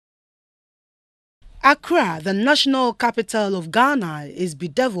Accra, the national capital of Ghana, is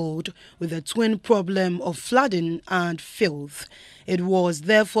bedeviled with a twin problem of flooding and filth. It was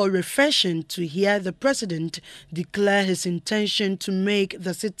therefore refreshing to hear the president declare his intention to make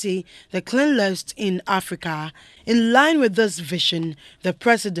the city the cleanliest in Africa. In line with this vision, the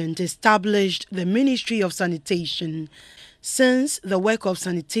president established the Ministry of Sanitation. Since the work of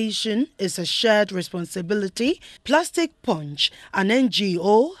sanitation is a shared responsibility, Plastic Punch, an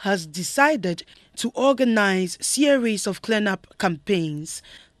NGO, has decided to organize a series of cleanup campaigns.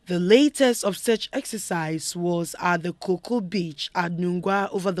 The latest of such exercise was at the Cocoa Beach at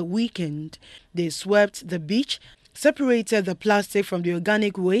Nungua over the weekend. They swept the beach, separated the plastic from the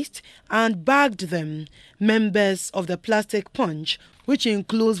organic waste, and bagged them. Members of the Plastic Punch, which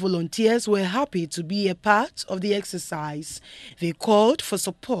includes volunteers, were happy to be a part of the exercise. They called for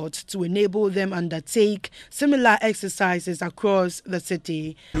support to enable them undertake similar exercises across the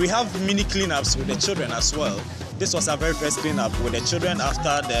city. We have mini cleanups with the children as well. This was our very first cleanup with the children.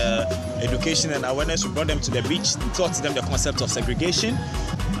 After the education and awareness, we brought them to the beach, taught them the concept of segregation.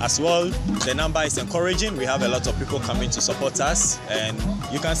 As well, the number is encouraging. We have a lot of people coming to support us, and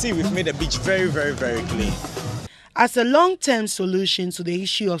you can see we've made the beach very, very, very clean. As a long-term solution to the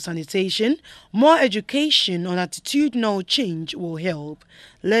issue of sanitation, more education on attitudinal change will help.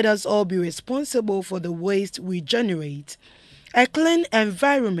 Let us all be responsible for the waste we generate. A clean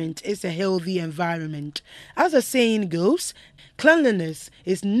environment is a healthy environment. As the saying goes, cleanliness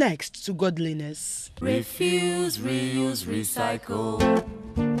is next to godliness. Refuse, reuse, recycle.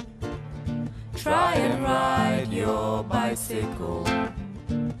 Try and ride your bicycle.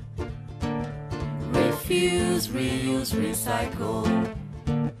 Refuse, reuse, recycle.